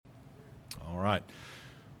All right.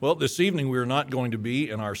 Well, this evening we are not going to be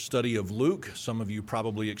in our study of Luke. Some of you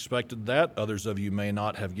probably expected that. Others of you may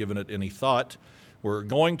not have given it any thought. We're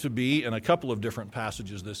going to be in a couple of different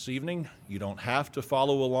passages this evening. You don't have to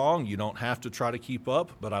follow along. You don't have to try to keep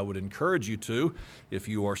up, but I would encourage you to if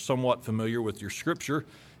you are somewhat familiar with your scripture.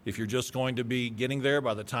 If you're just going to be getting there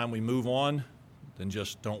by the time we move on, then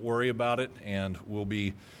just don't worry about it, and we'll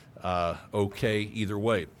be okay either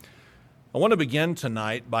way. I want to begin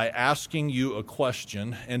tonight by asking you a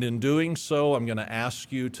question, and in doing so, I'm going to ask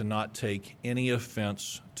you to not take any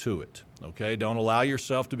offense to it, okay? Don't allow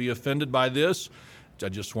yourself to be offended by this. I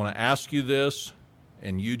just want to ask you this,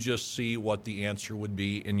 and you just see what the answer would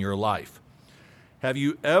be in your life. Have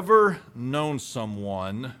you ever known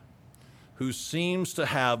someone who seems to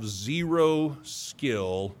have zero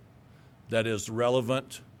skill that is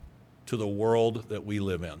relevant to the world that we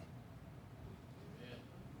live in?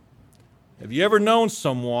 Have you ever known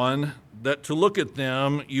someone that to look at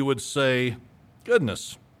them, you would say,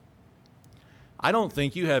 goodness, I don't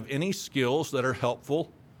think you have any skills that are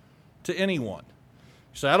helpful to anyone.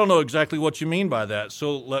 You say, I don't know exactly what you mean by that,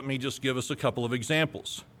 so let me just give us a couple of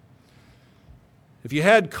examples. If you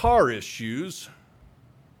had car issues,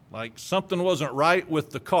 like something wasn't right with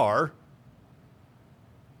the car,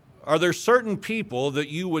 are there certain people that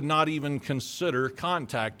you would not even consider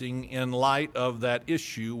contacting in light of that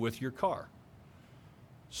issue with your car?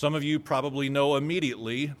 Some of you probably know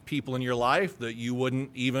immediately people in your life that you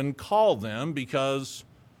wouldn't even call them because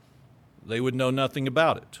they would know nothing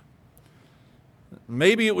about it.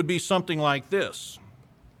 Maybe it would be something like this.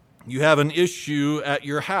 You have an issue at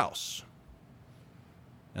your house,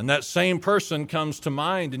 and that same person comes to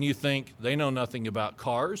mind, and you think they know nothing about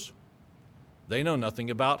cars. They know nothing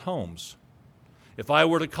about homes. If I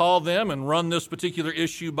were to call them and run this particular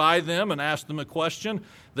issue by them and ask them a question,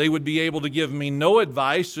 they would be able to give me no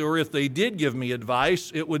advice, or if they did give me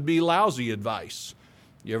advice, it would be lousy advice.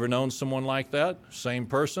 You ever known someone like that? Same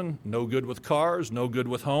person, no good with cars, no good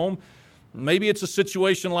with home. Maybe it's a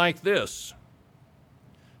situation like this.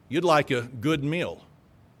 You'd like a good meal.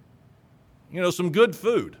 Some good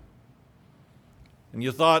food. And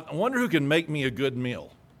you thought, I wonder who can make me a good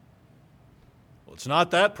meal. Well, it's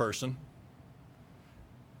not that person.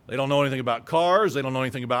 They don't know anything about cars. They don't know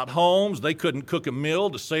anything about homes. They couldn't cook a meal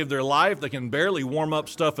to save their life. They can barely warm up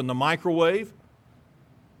stuff in the microwave.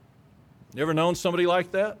 You ever known somebody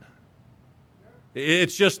like that?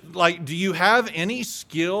 It's just like, do you have any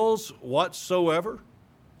skills whatsoever?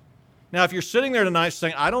 Now, if you're sitting there tonight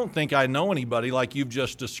saying, I don't think I know anybody like you've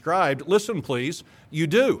just described, listen, please, you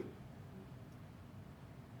do.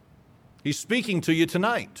 He's speaking to you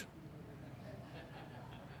tonight.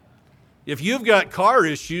 If you've got car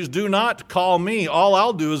issues, do not call me. All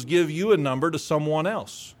I'll do is give you a number to someone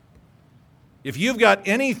else. If you've got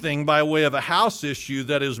anything by way of a house issue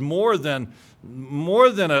that is more than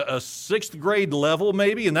a sixth grade level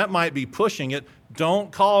maybe, and that might be pushing it,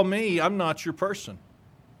 don't call me. I'm not your person.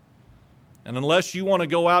 And unless you want to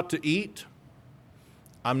go out to eat,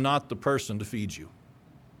 I'm not the person to feed you.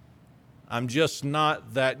 I'm just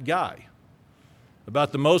not that guy.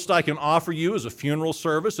 About the most I can offer you is a funeral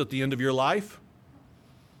service at the end of your life.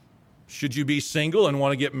 Should you be single and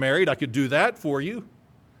want to get married, I could do that for you.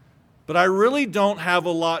 But I really don't have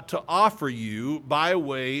a lot to offer you by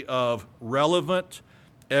way of relevant,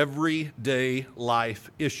 everyday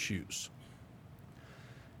life issues.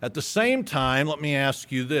 At the same time, let me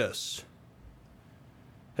ask you this.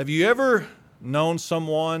 Have you ever known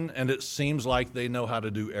someone and it seems like they know how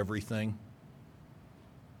to do everything?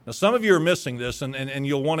 Now, some of you are missing this, and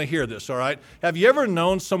you'll want to hear this, all right? Have you ever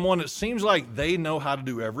known someone that seems like they know how to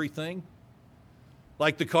do everything?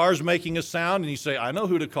 Like the car's making a sound, and you say, I know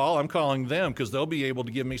who to call. I'm calling them because they'll be able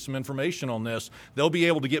to give me some information on this. They'll be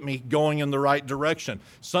able to get me going in the right direction.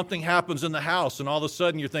 Something happens in the house, and all of a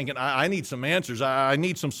sudden you're thinking, I need some answers. I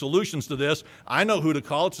need some solutions to this. I know who to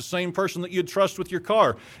call. It's the same person that you'd trust with your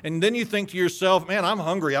car. And then you think to yourself, man, I'm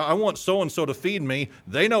hungry. I want so-and-so to feed me.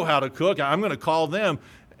 They know how to cook. I'm going to call them.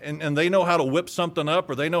 And they know how to whip something up,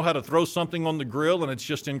 or they know how to throw something on the grill, and it's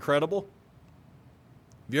just incredible.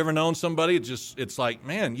 Have you ever known somebody, it's like,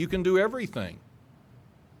 man, you can do everything.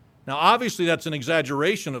 Now, obviously, that's an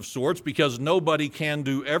exaggeration of sorts because nobody can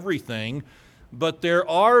do everything, but there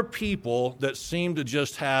are people that seem to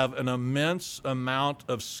just have an immense amount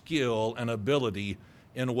of skill and ability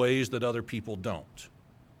in ways that other people don't.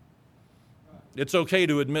 It's okay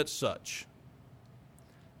to admit such.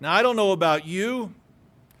 Now, I don't know about you,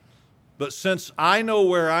 but since I know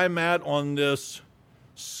where I'm at on this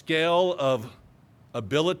scale of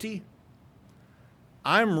ability,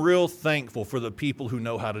 I'm real thankful for the people who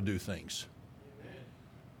know how to do things.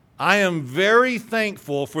 I am very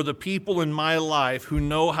thankful for the people in my life who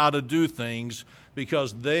know how to do things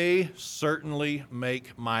because they certainly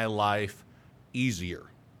make my life easier.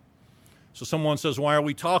 So someone says, why are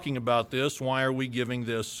we talking about this? Why are we giving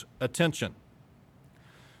this attention?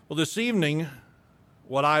 Well, this evening,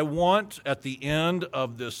 what I want at the end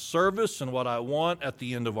of this service and what I want at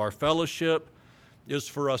the end of our fellowship is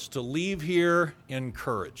for us to leave here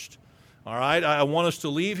encouraged. All right, I want us to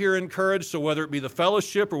leave here encouraged, so whether it be the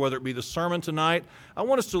fellowship or whether it be the sermon tonight, I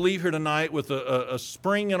want us to leave here tonight with a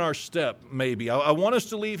spring in our step, maybe. I want us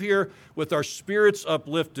to leave here with our spirits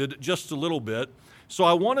uplifted just a little bit. So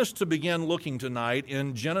I want us to begin looking tonight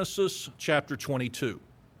in Genesis chapter 22.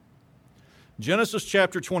 Genesis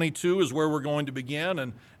chapter 22 is where we're going to begin,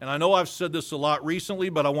 and I know I've said this a lot recently,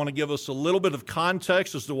 but I want to give us a little bit of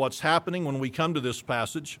context as to what's happening when we come to this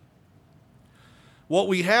passage. What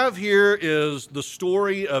we have here is the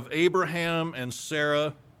story of Abraham and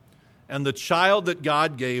Sarah and the child that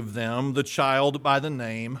God gave them, the child by the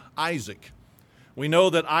name Isaac. We know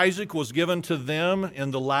that Isaac was given to them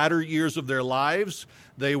in the latter years of their lives.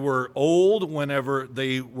 They were old whenever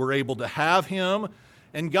they were able to have him.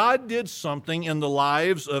 And God did something in the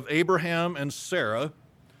lives of Abraham and Sarah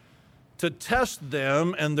to test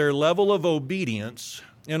them and their level of obedience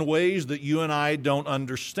in ways that you and I don't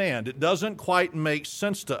understand. It doesn't quite make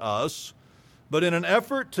sense to us, but in an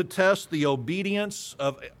effort to test the obedience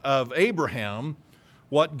of Abraham,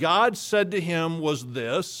 what God said to him was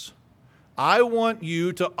this: I want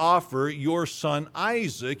you to offer your son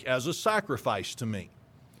Isaac as a sacrifice to me.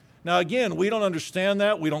 Now again, we don't understand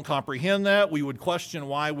that, we don't comprehend that, we would question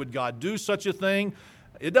why would God do such a thing.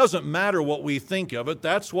 It doesn't matter what we think of it,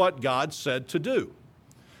 that's what God said to do.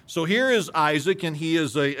 So here is Isaac, and he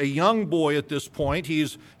is a young boy at this point.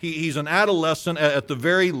 He's an adolescent at the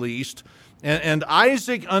very least. And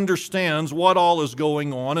Isaac understands what all is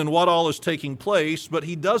going on and what all is taking place, but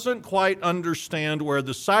he doesn't quite understand where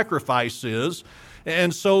the sacrifice is.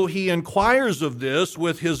 And so he inquires of this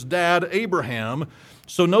with his dad, Abraham.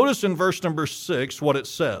 So notice in verse number 6 what it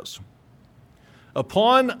says.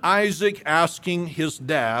 Upon Isaac asking his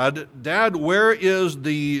dad, Dad, where is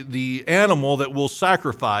the animal that we'll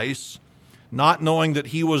sacrifice, not knowing that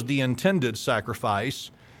he was the intended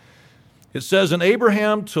sacrifice, it says, and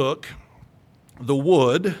Abraham took the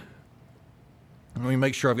wood. Let me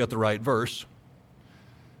make sure I've got the right verse.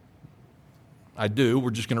 I do.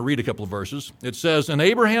 We're just going to read a couple of verses. It says, and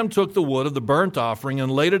Abraham took the wood of the burnt offering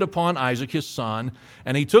and laid it upon Isaac his son,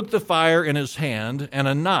 and he took the fire in his hand and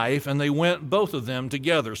a knife, and they went both of them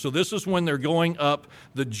together. So this is when they're going up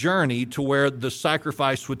the journey to where the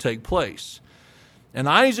sacrifice would take place. And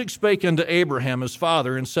Isaac spake unto Abraham his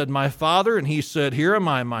father and said, My father. And he said, Here am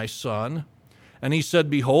I, my son. And he said,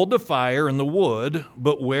 Behold the fire and the wood,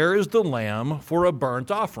 but where is the lamb for a burnt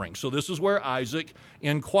offering? So this is where Isaac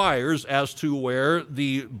inquires as to where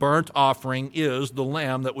the burnt offering is, the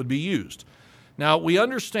lamb that would be used. Now, we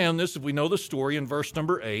understand this if we know the story in verse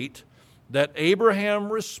number 8, that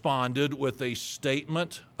Abraham responded with a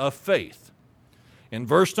statement of faith. In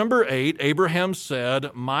verse number 8, Abraham said,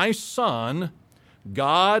 My son,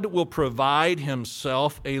 God will provide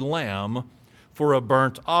himself a lamb for a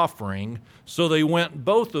burnt offering. So they went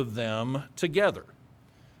both of them together.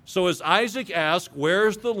 So as Isaac asked,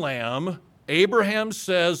 Where's the lamb? Abraham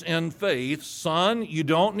says in faith, Son, you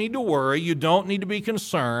don't need to worry. You don't need to be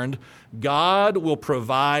concerned. God will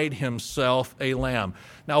provide himself a lamb.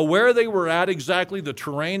 Now, where they were at exactly, the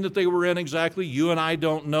terrain that they were in exactly, you and I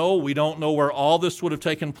don't know. We don't know where all this would have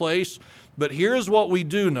taken place. But here's what we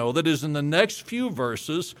do know, that is in the next few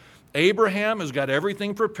verses, Abraham has got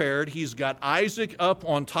everything prepared. He's got Isaac up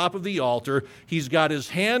on top of the altar. He's got his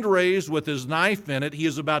hand raised with his knife in it. He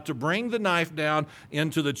is about to bring the knife down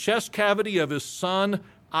into the chest cavity of his son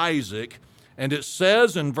Isaac. And it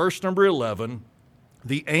says in verse number 11,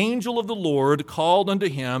 the angel of the Lord called unto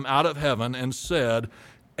him out of heaven and said,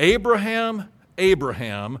 Abraham,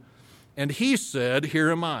 Abraham. And he said, Here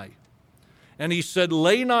am I. And he said,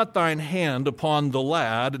 Lay not thine hand upon the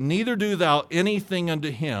lad, neither do thou anything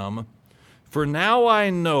unto him. For now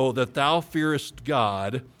I know that thou fearest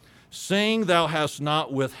God, seeing thou hast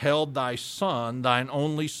not withheld thy son, thine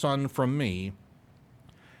only son, from me.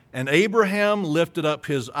 And Abraham lifted up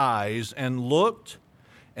his eyes and looked,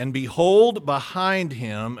 and behold, behind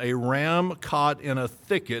him a ram caught in a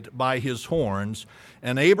thicket by his horns.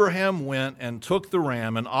 And Abraham went and took the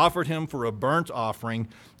ram and offered him for a burnt offering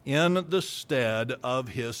in the stead of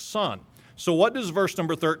his son. So what does verse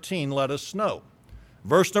number 13 let us know?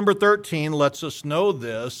 Verse number 13 lets us know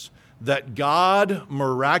this, that God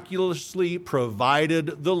miraculously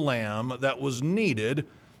provided the lamb that was needed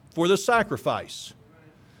for the sacrifice.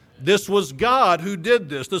 This was God who did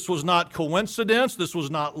this. This was not coincidence. This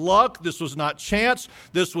was not luck. This was not chance.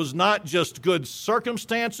 This was not just good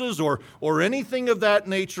circumstances or anything of that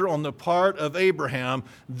nature on the part of Abraham.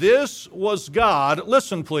 This was God,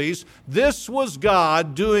 listen please, this was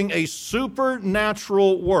God doing a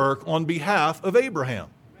supernatural work on behalf of Abraham.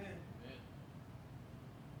 Amen.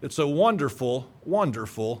 It's a wonderful,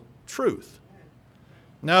 wonderful truth.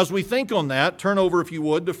 Now, as we think on that, turn over, if you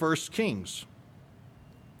would, to 1 Kings.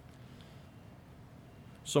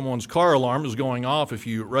 Someone's car alarm is going off. If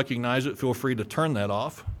you recognize it, feel free to turn that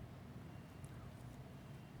off.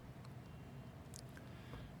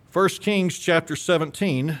 1 Kings chapter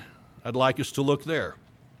 17, I'd like us to look there.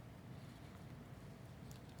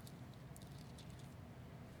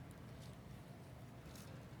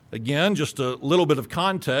 Again, just a little bit of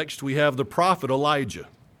context. We have the prophet Elijah.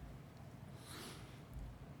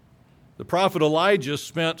 The prophet Elijah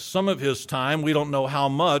spent some of his time, we don't know how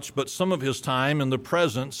much, but some of his time in the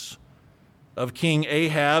presence of King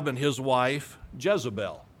Ahab and his wife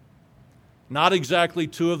Jezebel. Not exactly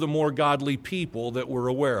two of the more godly people that we're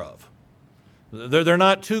aware of. They're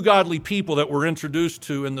not two godly people that we're introduced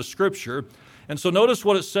to in the Scripture. And so notice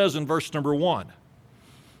what it says in verse number 1.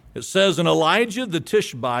 It says, "And Elijah the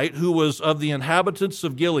Tishbite, who was of the inhabitants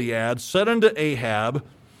of Gilead, said unto Ahab,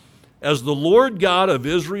 As the Lord God of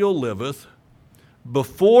Israel liveth,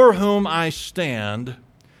 before whom I stand,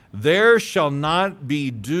 there shall not be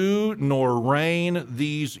dew nor rain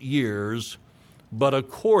these years, but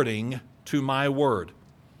according to my word."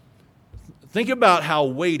 Think about how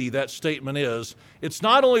weighty that statement is. It's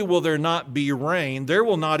not only will there not be rain, there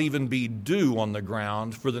will not even be dew on the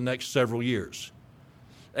ground for the next several years.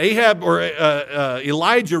 Elijah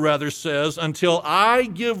says, "Until I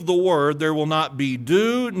give the word, there will not be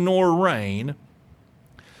dew nor rain."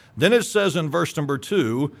 Then it says in verse number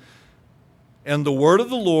 2, "And the word of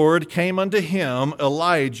the Lord came unto him,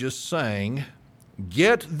 Elijah, saying,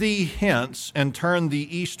 Get thee hence and turn thee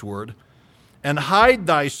eastward, and hide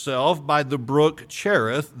thyself by the brook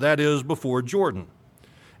Cherith, that is before Jordan.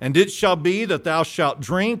 And it shall be that thou shalt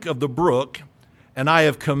drink of the brook, and I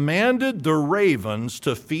have commanded the ravens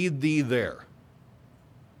to feed thee there."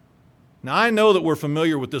 Now, I know that we're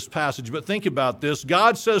familiar with this passage, but think about this.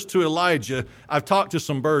 God says to Elijah, "I've talked to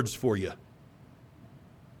some birds for you.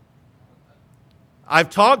 I've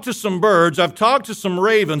talked to some birds, I've talked to some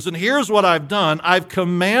ravens, and here's what I've done. I've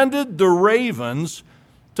commanded the ravens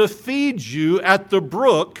to feed you at the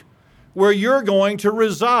brook where you're going to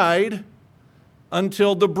reside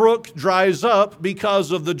until the brook dries up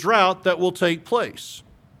because of the drought that will take place."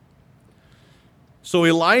 So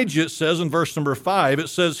Elijah, it says in verse number 5, it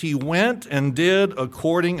says, "He went and did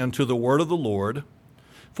according unto the word of the Lord,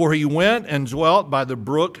 for he went and dwelt by the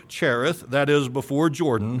brook Cherith, that is before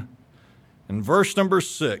Jordan." In verse number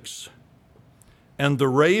 6, "And the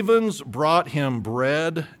ravens brought him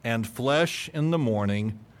bread and flesh in the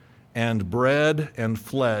morning, and bread and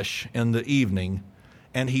flesh in the evening,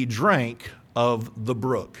 and he drank of the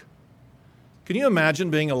brook." Can you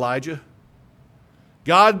imagine being Elijah?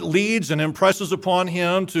 God leads and impresses upon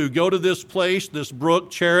him to go to this place, this brook,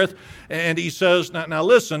 Cherith, and he says, now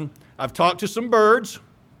listen, I've talked to some birds,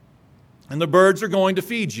 and the birds are going to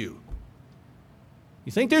feed you.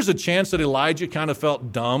 You think there's a chance that Elijah kind of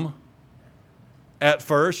felt dumb at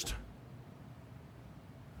first?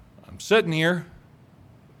 I'm sitting here.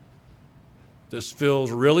 This feels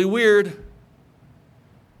really weird.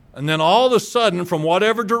 And then all of a sudden, from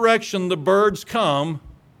whatever direction the birds come,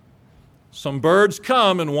 some birds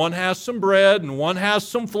come and one has some bread and one has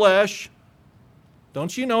some flesh.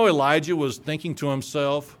 Don't you know Elijah was thinking to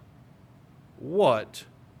himself, what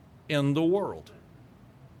in the world?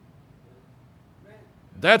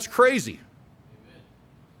 That's crazy.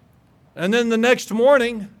 And then the next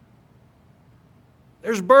morning,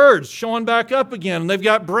 there's birds showing back up again, and they've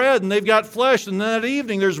got bread and they've got flesh, and then that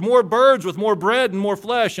evening there's more birds with more bread and more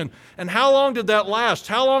flesh. And how long did that last?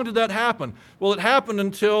 How long did that happen? Well, it happened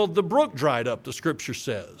until the brook dried up, the Scripture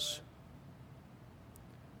says.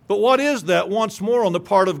 But what is that once more on the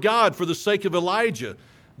part of God for the sake of Elijah?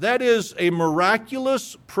 That is a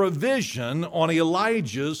miraculous provision on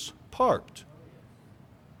Elijah's part.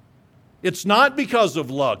 It's not because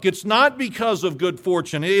of luck. It's not because of good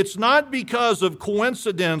fortune. It's not because of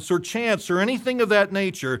coincidence or chance or anything of that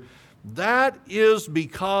nature. That is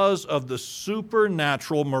because of the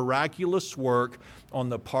supernatural, miraculous work on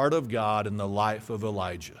the part of God in the life of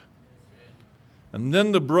Elijah. And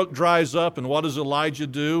then the brook dries up, and what does Elijah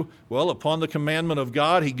do? Well, upon the commandment of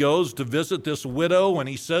God, he goes to visit this widow, and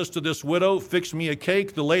he says to this widow, fix me a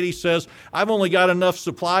cake. The lady says, I've only got enough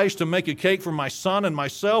supplies to make a cake for my son and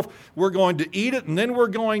myself. We're going to eat it, and then we're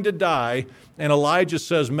going to die. And Elijah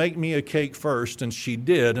says, make me a cake first, and she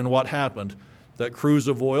did. And what happened? That cruse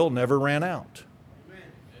of oil never ran out. Amen.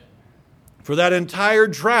 For that entire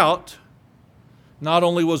drought, not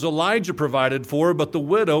only was Elijah provided for, but the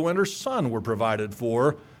widow and her son were provided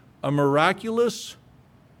for. A miraculous,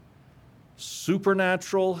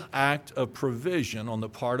 supernatural act of provision on the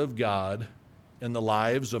part of God in the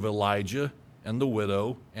lives of Elijah and the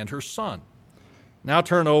widow and her son. Now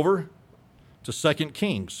turn over to 2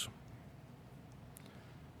 Kings.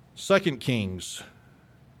 2 Kings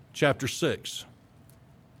chapter 6.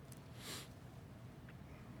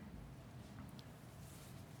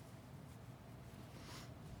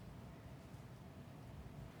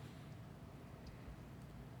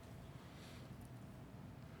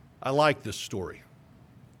 I like this story.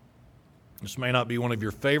 This may not be one of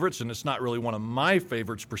your favorites, and it's not really one of my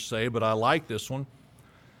favorites per se, but I like this one.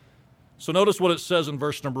 So notice what it says in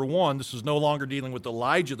verse number 1. This is no longer dealing with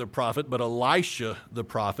Elijah the prophet, but Elisha the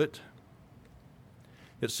prophet.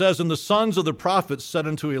 It says, and the sons of the prophets said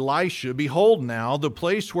unto Elisha, behold now, the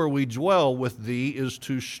place where we dwell with thee is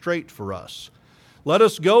too strait for us. Let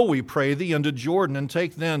us go, we pray thee, unto Jordan, and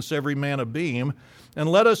take thence every man a beam, and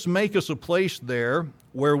let us make us a place there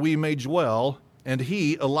where we may dwell. And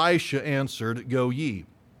he, Elisha, answered, go ye.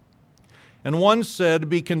 And one said,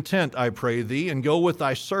 be content, I pray thee, and go with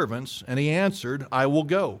thy servants. And he answered, I will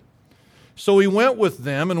go. So he went with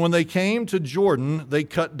them, and when they came to Jordan, they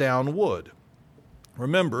cut down wood.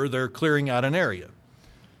 Remember, they're clearing out an area.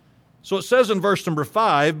 So it says in verse number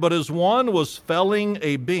 5, but as one was felling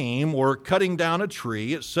a beam or cutting down a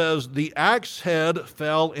tree, it says, the axe head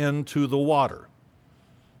fell into the water.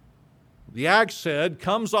 The axe head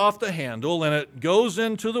comes off the handle and it goes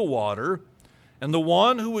into the water. And the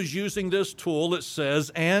one who was using this tool, it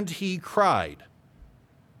says, and he cried.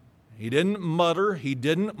 He didn't mutter, he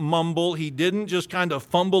didn't mumble, he didn't just kind of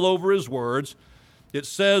fumble over his words. It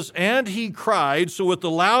says, and he cried, so with a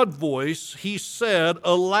loud voice he said,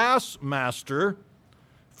 alas, master,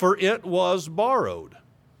 for it was borrowed.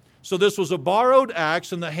 So this was a borrowed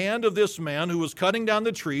axe in the hand of this man who was cutting down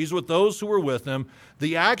the trees with those who were with him.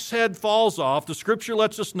 The axe head falls off. The scripture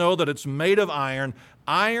lets us know that it's made of iron.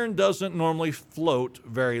 Iron doesn't normally float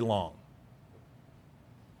very long.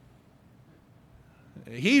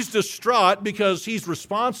 He's distraught because he's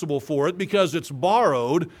responsible for it, because it's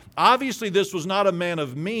borrowed. Obviously, this was not a man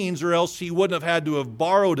of means, or else he wouldn't have had to have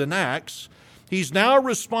borrowed an axe. He's now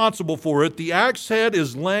responsible for it. The axe head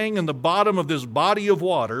is laying in the bottom of this body of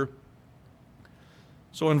water.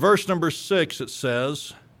 So in verse number 6 it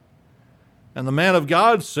says, and the man of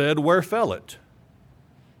God said, where fell it?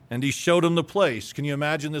 And he showed him the place. Can you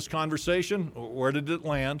imagine this conversation? Where did it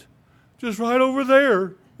land? Just right over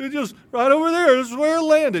there. Just right over there. This is where it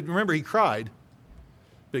landed. Remember, he cried.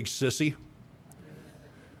 Big sissy.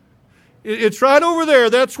 It's right over there.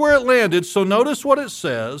 That's where it landed. So notice what it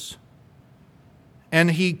says.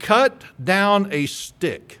 And he cut down a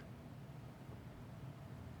stick.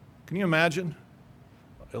 Can you imagine?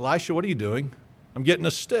 Elisha, what are you doing? I'm getting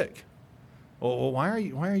a stick. Well, why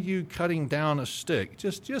are you cutting down a stick?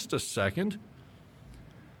 Just a second.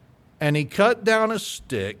 And he cut down a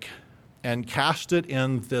stick and cast it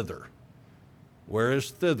in thither. Where is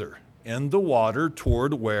thither? In the water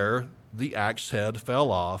toward where the axe head fell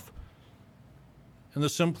off. And the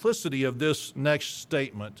simplicity of this next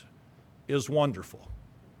statement is wonderful.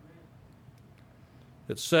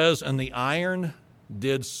 It says, and the iron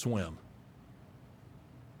did swim.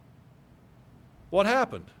 What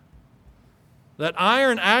happened? That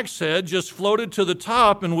iron axe head just floated to the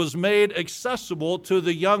top and was made accessible to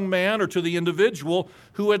the young man or to the individual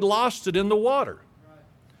who had lost it in the water.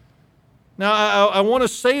 Now, I want to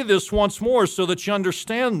say this once more so that you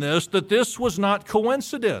understand this, that this was not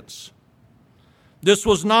coincidence. This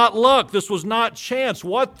was not luck. This was not chance.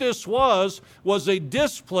 What this was a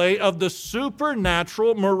display of the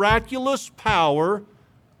supernatural, miraculous power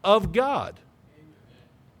of God.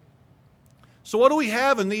 So what do we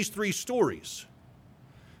have in these three stories?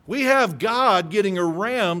 We have God getting a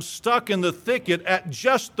ram stuck in the thicket at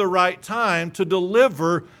just the right time to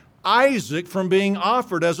deliver Isaac from being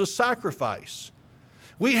offered as a sacrifice.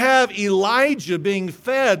 We have Elijah being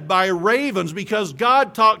fed by ravens because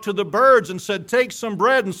God talked to the birds and said, take some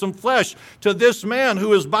bread and some flesh to this man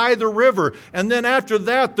who is by the river. And then after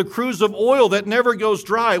that, the cruse of oil that never goes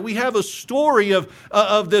dry. We have a story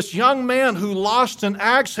of this young man who lost an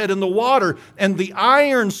axe head in the water, and the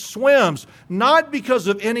iron swims, not because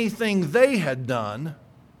of anything they had done,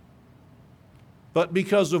 but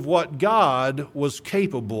because of what God was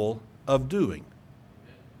capable of doing.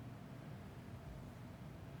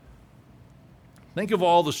 Think of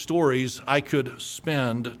all the stories I could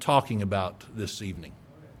spend talking about this evening.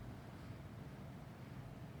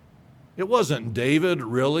 It wasn't David,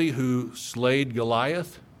 really, who slayed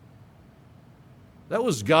Goliath. That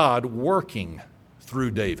was God working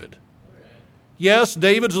through David. Yes,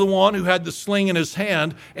 David's the one who had the sling in his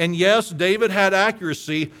hand, and yes, David had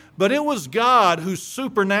accuracy, but it was God who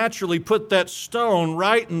supernaturally put that stone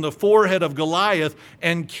right in the forehead of Goliath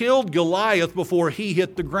and killed Goliath before he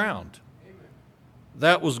hit the ground.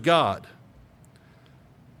 That was God.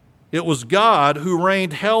 It was God who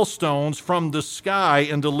rained hailstones from the sky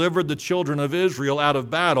and delivered the children of Israel out of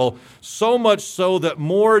battle, so much so that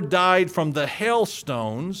more died from the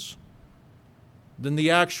hailstones than the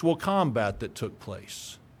actual combat that took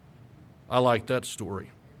place. I like that story.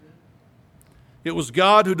 It was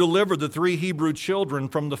God who delivered the 3 Hebrew children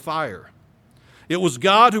from the fire. It was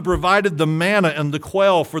God who provided the manna and the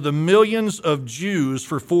quail for the millions of Jews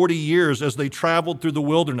for 40 years as they traveled through the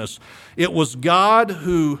wilderness. It was God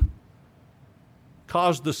who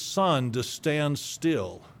caused the sun to stand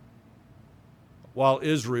still while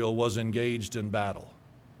Israel was engaged in battle.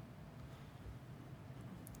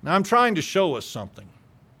 Now, I'm trying to show us something.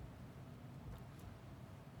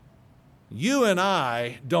 You and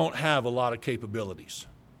I don't have a lot of capabilities.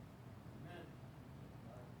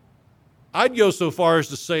 I'd go so far as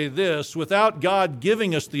to say this: without God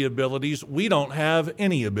giving us the abilities, we don't have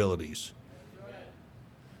any abilities.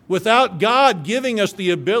 Without God giving us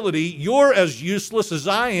the ability, you're as useless as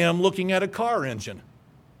I am looking at a car engine.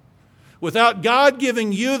 Without God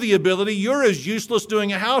giving you the ability, you're as useless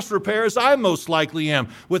doing a house repair as I most likely am.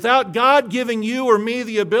 Without God giving you or me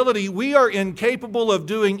the ability, we are incapable of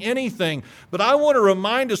doing anything. But I want to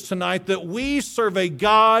remind us tonight that we serve a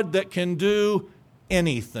God that can do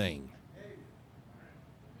anything.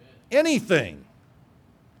 Anything.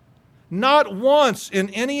 Not once in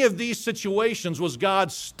any of these situations was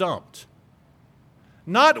God stumped.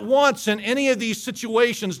 Not once in any of these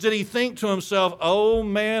situations did he think to himself, oh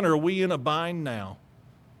man, are we in a bind now?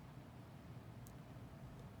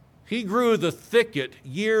 He grew the thicket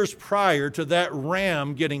years prior to that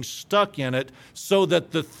ram getting stuck in it so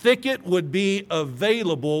that the thicket would be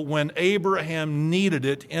available when Abraham needed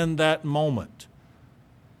it in that moment.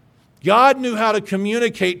 God knew how to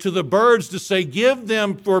communicate to the birds to say,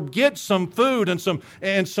 get some food and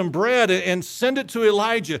some bread and send it to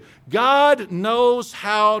Elijah. God knows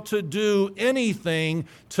how to do anything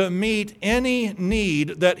to meet any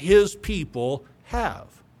need that his people have.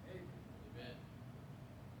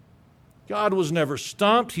 God was never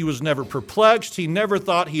stumped. He was never perplexed. He never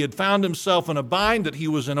thought he had found himself in a bind that he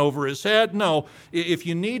was in over his head. No, if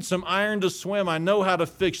you need some iron to swim, I know how to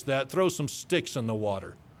fix that. Throw some sticks in the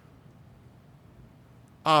water.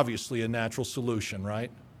 Obviously a natural solution,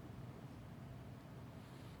 right?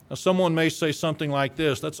 Now, someone may say something like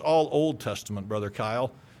this: that's all Old Testament, Brother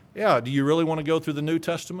Kyle. Yeah, do you really want to go through the New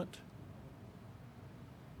Testament?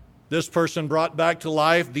 This person brought back to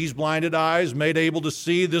life, these blinded eyes made able to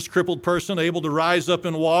see, this crippled person able to rise up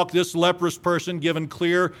and walk, this leprous person given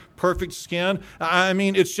clear, perfect skin. I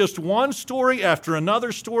mean, it's just one story after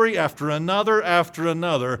another story after another after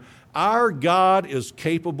another. Our God is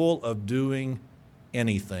capable of doing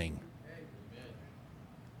anything.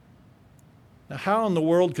 Now, how in the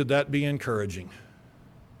world could that be encouraging?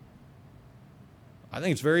 I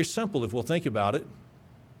think it's very simple if we'll think about it.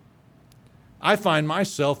 I find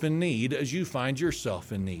myself in need as you find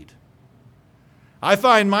yourself in need. I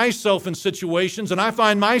find myself in situations and I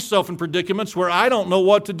find myself in predicaments where I don't know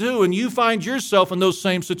what to do, and you find yourself in those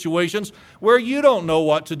same situations where you don't know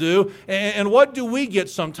what to do. And what do we get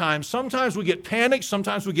sometimes? Sometimes we get panicked,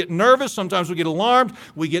 sometimes we get nervous, sometimes we get alarmed,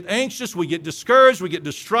 we get anxious, we get discouraged, we get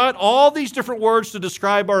distraught, all these different words to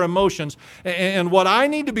describe our emotions. And what I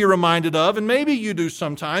need to be reminded of, and maybe you do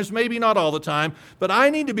sometimes, maybe not all the time, but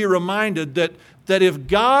I need to be reminded that if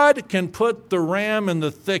God can put the ram in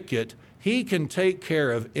the thicket, he can take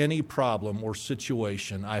care of any problem or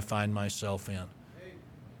situation I find myself in.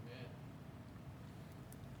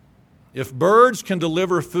 If birds can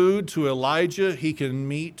deliver food to Elijah, he can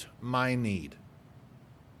meet my need.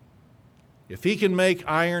 If he can make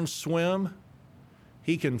iron swim, he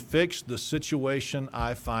He can fix the situation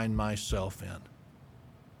I find myself in.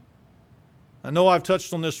 I know I've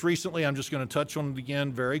touched on this recently. I'm just going to touch on it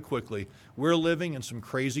again very quickly. We're living in some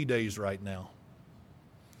crazy days right now.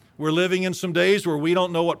 We're living in some days where we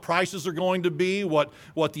don't know what prices are going to be, what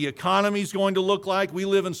the economy is going to look like. We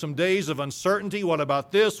live in some days of uncertainty. What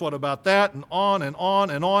about this? What about that? And on and on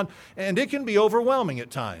and on. And it can be overwhelming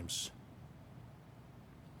at times.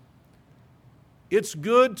 It's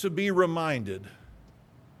good to be reminded,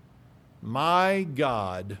 my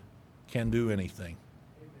God can do anything.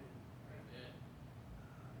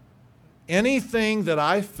 Anything that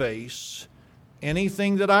I face,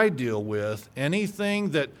 anything that I deal with,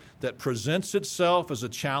 anything that presents itself as a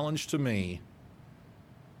challenge to me,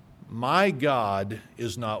 my God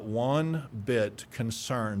is not one bit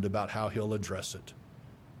concerned about how He'll address it.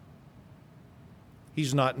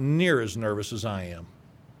 He's not near as nervous as I am.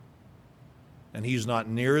 And He's not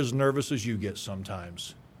near as nervous as you get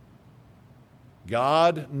sometimes.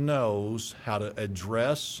 God knows how to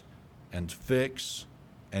address and fix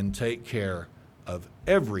and take care of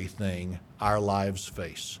everything our lives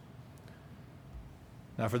face.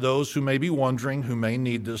 Now, for those who may be wondering, who may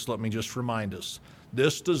need this, let me just remind us.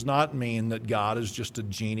 This does not mean that God is just a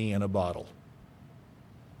genie in a bottle.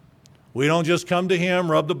 We don't just come to Him,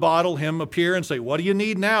 rub the bottle, Him appear and say, what do you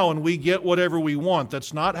need now? And we get whatever we want.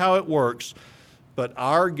 That's not how it works. But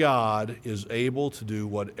our God is able to do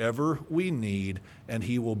whatever we need, and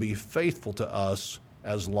He will be faithful to us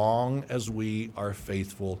as long as we are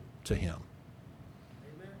faithful to Him.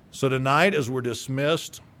 Amen. So tonight, as we're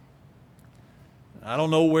dismissed, I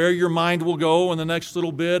don't know where your mind will go in the next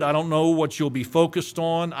little bit. I don't know what you'll be focused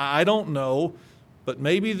on. I don't know. But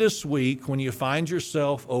maybe this week, when you find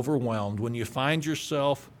yourself overwhelmed, when you find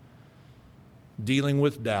yourself dealing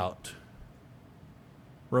with doubt,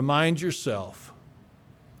 remind yourself,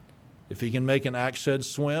 if He can make an axe head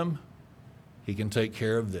swim, He can take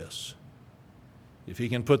care of this. If He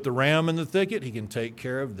can put the ram in the thicket, He can take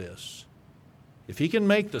care of this. If He can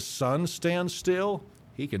make the sun stand still,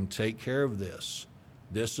 He can take care of this.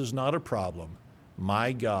 This is not a problem.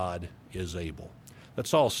 My God is able.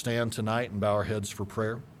 Let's all stand tonight and bow our heads for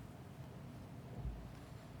prayer.